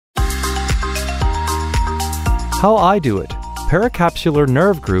How I Do It, Pericapsular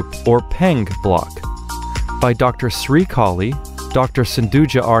Nerve Group or PENG block, by Dr. Sri Kali, Dr.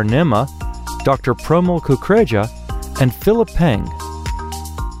 Sindhuja R. Nima, Dr. Promil Kukreja, and Philip Peng.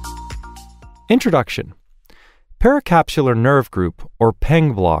 Introduction. Pericapsular nerve group, or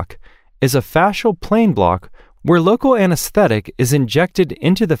PENG block, is a fascial plane block where local anesthetic is injected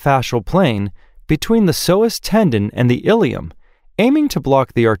into the fascial plane between the psoas tendon and the ilium, aiming to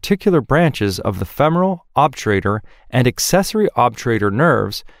block the articular branches of the femoral, obturator, and accessory obturator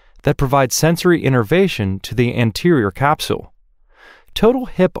nerves that provide sensory innervation to the anterior capsule. Total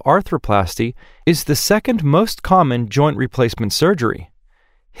hip arthroplasty is the second most common joint replacement surgery.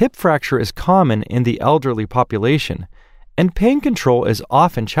 Hip fracture is common in the elderly population, and pain control is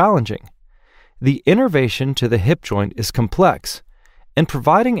often challenging. The innervation to the hip joint is complex, and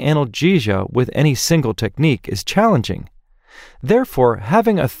providing analgesia with any single technique is challenging. Therefore,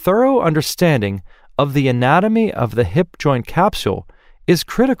 having a thorough understanding of the anatomy of the hip joint capsule is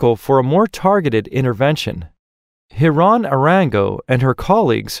critical for a more targeted intervention. Hiran Arango and her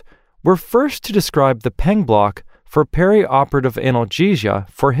colleagues were first to describe the PENG block for perioperative analgesia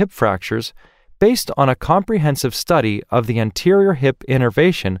for hip fractures based on a comprehensive study of the anterior hip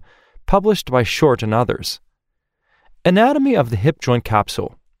innervation published by Short and others. Anatomy of the hip joint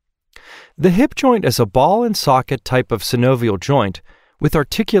capsule. The hip joint is a ball and socket type of synovial joint with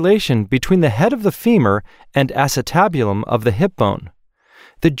articulation between the head of the femur and acetabulum of the hip bone.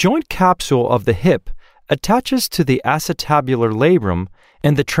 The joint capsule of the hip attaches to the acetabular labrum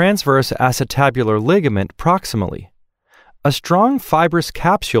and the transverse acetabular ligament proximally. A strong fibrous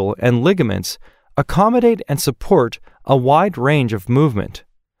capsule and ligaments accommodate and support a wide range of movement.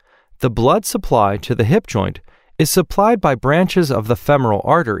 The blood supply to the hip joint is supplied by branches of the femoral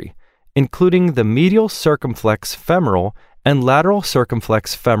artery, including the medial circumflex femoral and lateral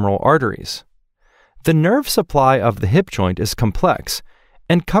circumflex femoral arteries. The nerve supply of the hip joint is complex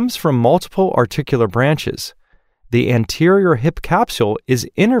and comes from multiple articular branches. The anterior hip capsule is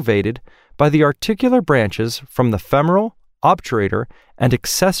innervated by the articular branches from the femoral, obturator, and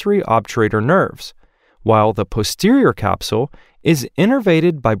accessory obturator nerves, while the posterior capsule is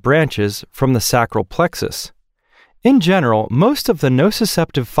innervated by branches from the sacral plexus. In general, most of the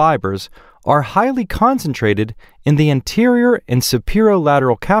nociceptive fibers are highly concentrated in the anterior and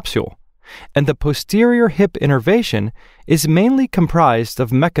superolateral capsule, and the posterior hip innervation is mainly comprised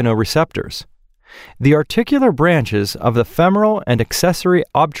of mechanoreceptors. The articular branches of the femoral and accessory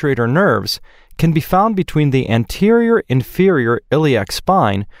obturator nerves can be found between the anterior inferior iliac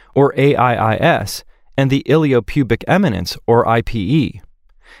spine, or AIIS, and the iliopubic eminence, or IPE.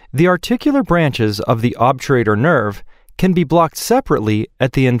 The articular branches of the obturator nerve can be blocked separately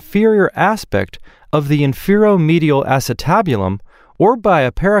at the inferior aspect of the inferomedial acetabulum or by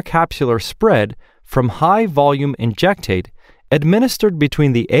a pericapsular spread from high-volume injectate administered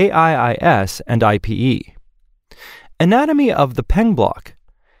between the AIIS and IPE. Anatomy of the PENG block.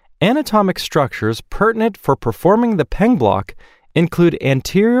 Anatomic structures pertinent for performing the PENG block include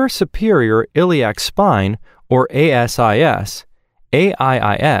anterior superior iliac spine, or ASIS,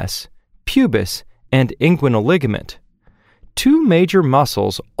 AIIS, pubis, and inguinal ligament. Two major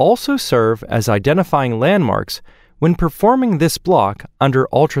muscles also serve as identifying landmarks when performing this block under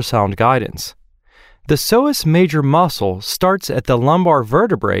ultrasound guidance. The psoas major muscle starts at the lumbar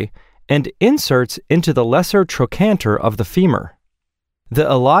vertebrae and inserts into the lesser trochanter of the femur. The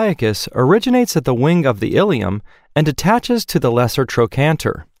iliacus originates at the wing of the ilium and attaches to the lesser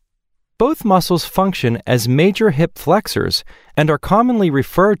trochanter. Both muscles function as major hip flexors and are commonly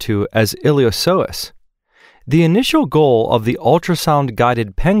referred to as iliopsoas. The initial goal of the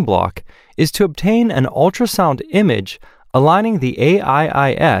ultrasound-guided PENG block is to obtain an ultrasound image aligning the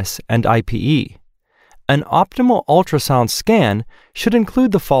AIIS and IPE. An optimal ultrasound scan should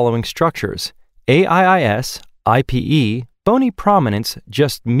include the following structures: AIIS, IPE, bony prominence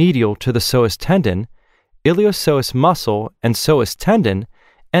just medial to the psoas tendon, iliopsoas muscle and psoas tendon,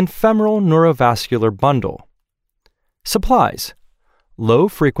 and femoral neurovascular bundle. Supplies: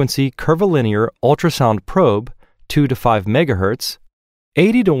 low-frequency curvilinear ultrasound probe, 2 to 5 MHz,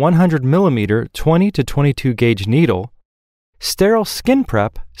 80 to 100 mm 20 to 22 gauge needle, sterile skin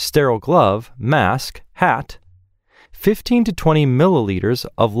prep, sterile glove, mask, hat, 15 to 20 milliliters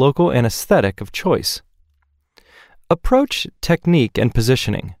of local anesthetic of choice. Approach, technique, and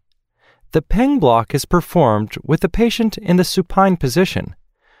positioning. The PENG block is performed with the patient in the supine position.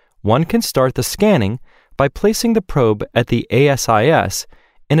 One can start the scanning by placing the probe at the ASIS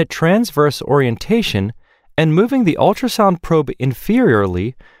in a transverse orientation and moving the ultrasound probe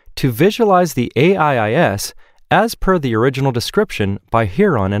inferiorly to visualize the AIIS as per the original description by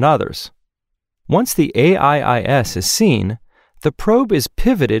Hiran and others. Once the AIIS is seen, the probe is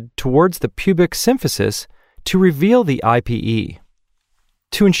pivoted towards the pubic symphysis to reveal the IPE.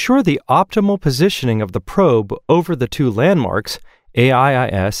 To ensure the optimal positioning of the probe over the two landmarks,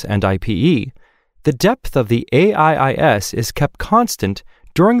 AIIS and IPE, the depth of the AIIS is kept constant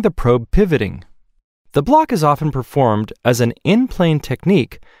during the probe pivoting. The block is often performed as an in-plane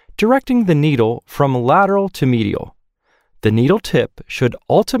technique, directing the needle from lateral to medial. The needle tip should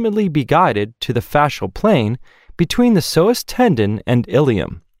ultimately be guided to the fascial plane between the psoas tendon and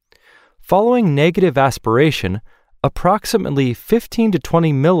ilium. Following negative aspiration, approximately 15 to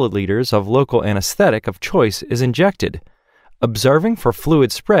 20 milliliters of local anesthetic of choice is injected, observing for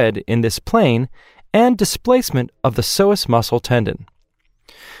fluid spread in this plane and displacement of the psoas muscle tendon.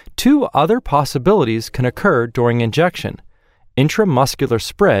 Two other possibilities can occur during injection: intramuscular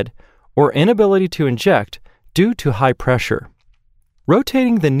spread or inability to inject due to high pressure.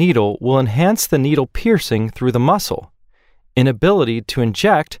 Rotating the needle will enhance the needle piercing through the muscle. Inability to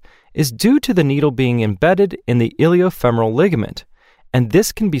inject is due to the needle being embedded in the iliofemoral ligament, and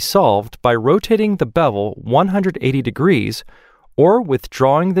this can be solved by rotating the bevel 180 degrees or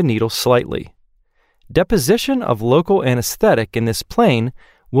withdrawing the needle slightly. Deposition of local anesthetic in this plane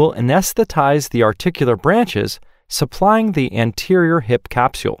will anesthetize the articular branches, supplying the anterior hip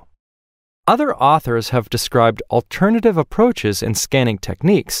capsule. Other authors have described alternative approaches and scanning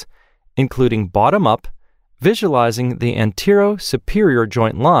techniques, including bottom-up, visualizing the antero-superior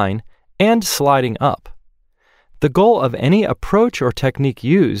joint line, and sliding up. The goal of any approach or technique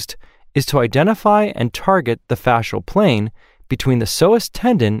used is to identify and target the fascial plane between the psoas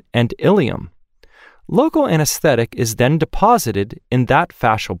tendon and ilium. Local anesthetic is then deposited in that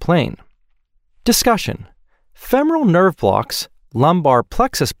fascial plane. Discussion: femoral nerve blocks, lumbar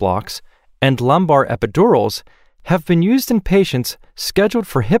plexus blocks, and lumbar epidurals have been used in patients scheduled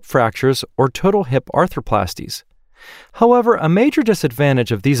for hip fractures or total hip arthroplasties. However, a major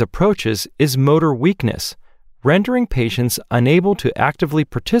disadvantage of these approaches is motor weakness, rendering patients unable to actively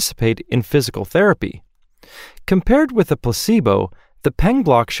participate in physical therapy. Compared with the placebo, the PENG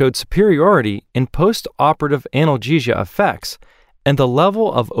block showed superiority in post-operative analgesia effects and the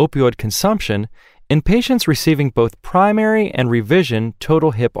level of opioid consumption in patients receiving both primary and revision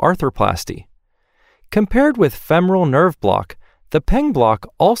total hip arthroplasty. Compared with femoral nerve block, the PENG block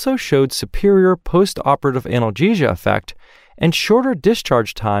also showed superior post-operative analgesia effect and shorter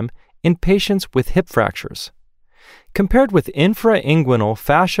discharge time in patients with hip fractures. Compared with infrainguinal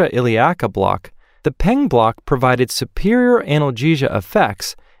fascia iliaca block, the PENG block provided superior analgesia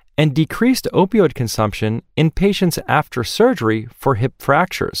effects and decreased opioid consumption in patients after surgery for hip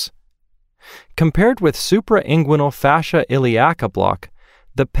fractures. Compared with suprainguinal fascia iliaca block,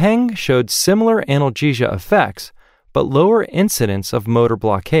 the PENG showed similar analgesia effects, but lower incidence of motor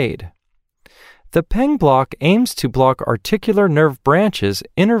blockade. The PENG block aims to block articular nerve branches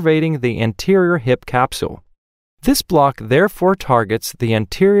innervating the anterior hip capsule. This block therefore targets the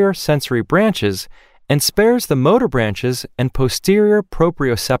anterior sensory branches and spares the motor branches and posterior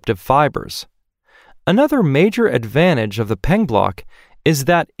proprioceptive fibers. Another major advantage of the PENG block is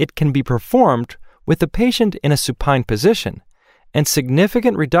that it can be performed with the patient in a supine position, and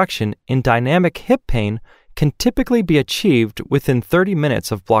significant reduction in dynamic hip pain can typically be achieved within 30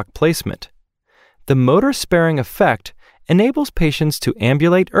 minutes of block placement. The motor-sparing effect enables patients to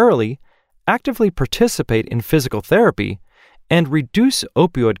ambulate early, actively participate in physical therapy, and reduce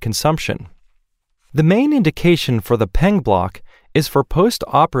opioid consumption. The main indication for the PENG block is for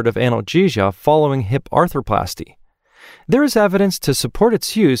post-operative analgesia following hip arthroplasty. There is evidence to support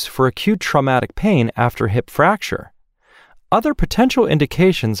its use for acute traumatic pain after hip fracture. Other potential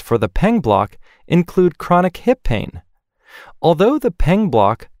indications for the PENG block include chronic hip pain. Although the PENG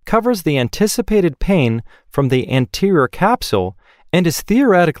block covers the anticipated pain from the anterior capsule and is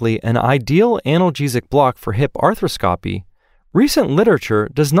theoretically an ideal analgesic block for hip arthroscopy, recent literature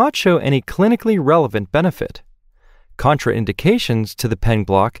does not show any clinically relevant benefit. Contraindications to the PENG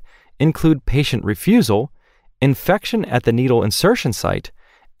block include patient refusal, infection at the needle insertion site,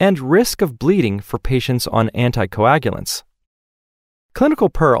 and risk of bleeding for patients on anticoagulants. Clinical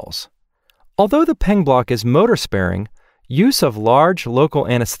pearls. Although the PENG block is motor sparing, use of large local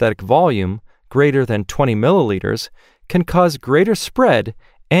anesthetic volume, greater than 20 milliliters, can cause greater spread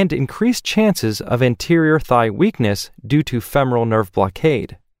and increased chances of anterior thigh weakness due to femoral nerve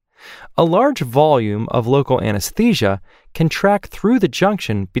blockade. A large volume of local anesthesia can track through the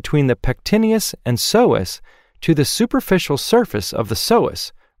junction between the pectineus and psoas to the superficial surface of the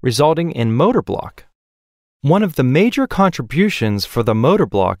psoas, resulting in motor block. One of the major contributions for the motor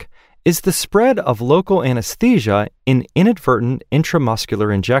block is the spread of local anesthesia in inadvertent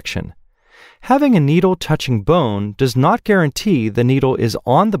intramuscular injection. Having a needle touching bone does not guarantee the needle is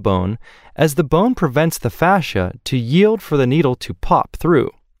on the bone, as the bone prevents the fascia to yield for the needle to pop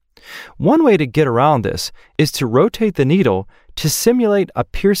through. One way to get around this is to rotate the needle to simulate a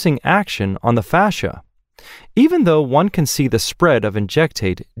piercing action on the fascia. Even though one can see the spread of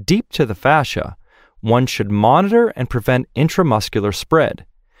injectate deep to the fascia, one should monitor and prevent intramuscular spread.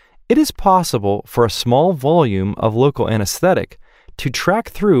 It is possible for a small volume of local anesthetic to track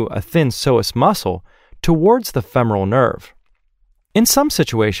through a thin psoas muscle towards the femoral nerve. In some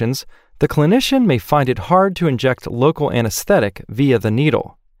situations, the clinician may find it hard to inject local anesthetic via the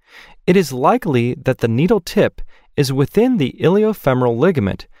needle. It is likely that the needle tip is within the iliofemoral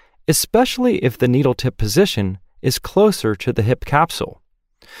ligament, especially if the needle tip position is closer to the hip capsule.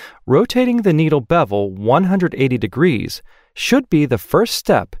 Rotating the needle bevel 180 degrees should be the first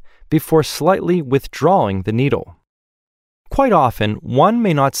step before slightly withdrawing the needle. Quite often, one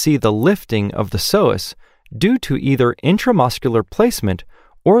may not see the lifting of the psoas due to either intramuscular placement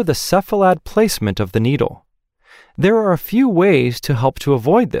or the cephalad placement of the needle. There are a few ways to help to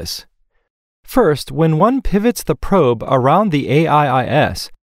avoid this. First, when one pivots the probe around the AIIS,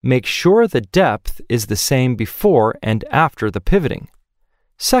 make sure the depth is the same before and after the pivoting.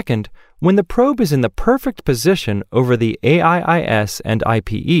 Second, when the probe is in the perfect position over the AIIS and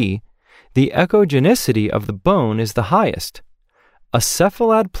IPE, the echogenicity of the bone is the highest. A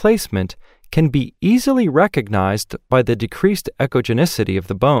cephalad placement can be easily recognized by the decreased echogenicity of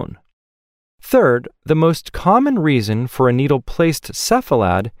the bone. Third, the most common reason for a needle placed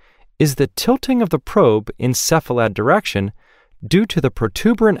cephalad is the tilting of the probe in cephalad direction due to the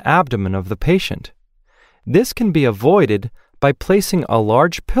protuberant abdomen of the patient. This can be avoided by placing a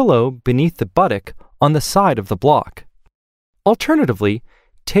large pillow beneath the buttock on the side of the block. Alternatively,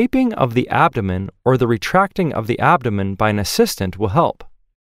 taping of the abdomen or the retracting of the abdomen by an assistant will help.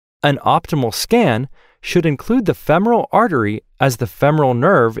 An optimal scan should include the femoral artery as the femoral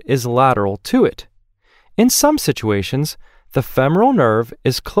nerve is lateral to it. In some situations, the femoral nerve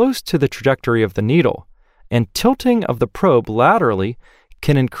is close to the trajectory of the needle, and tilting of the probe laterally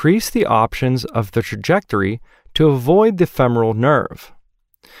can increase the options of the trajectory to avoid the femoral nerve.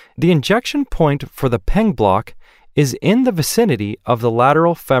 The injection point for the PENG block is in the vicinity of the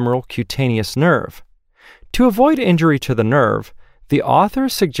lateral femoral cutaneous nerve. To avoid injury to the nerve, the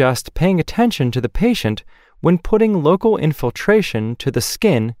authors suggest paying attention to the patient when putting local infiltration to the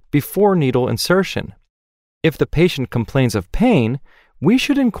skin before needle insertion. If the patient complains of pain, we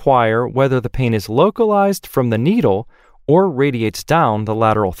should inquire whether the pain is localized from the needle or radiates down the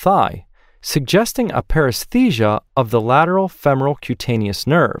lateral thigh, suggesting a paresthesia of the lateral femoral cutaneous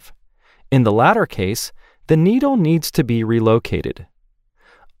nerve. In the latter case, the needle needs to be relocated.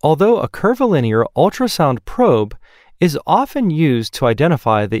 Although a curvilinear ultrasound probe is often used to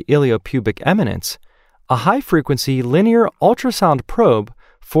identify the iliopubic eminence, a high-frequency linear ultrasound probe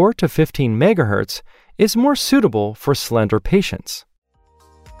 4 to 15 MHz is more suitable for slender patients.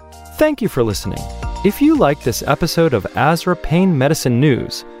 Thank you for listening. If you like this episode of ASRA Pain Medicine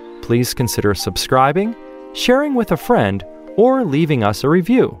News, please consider subscribing, sharing with a friend, or leaving us a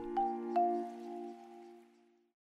review.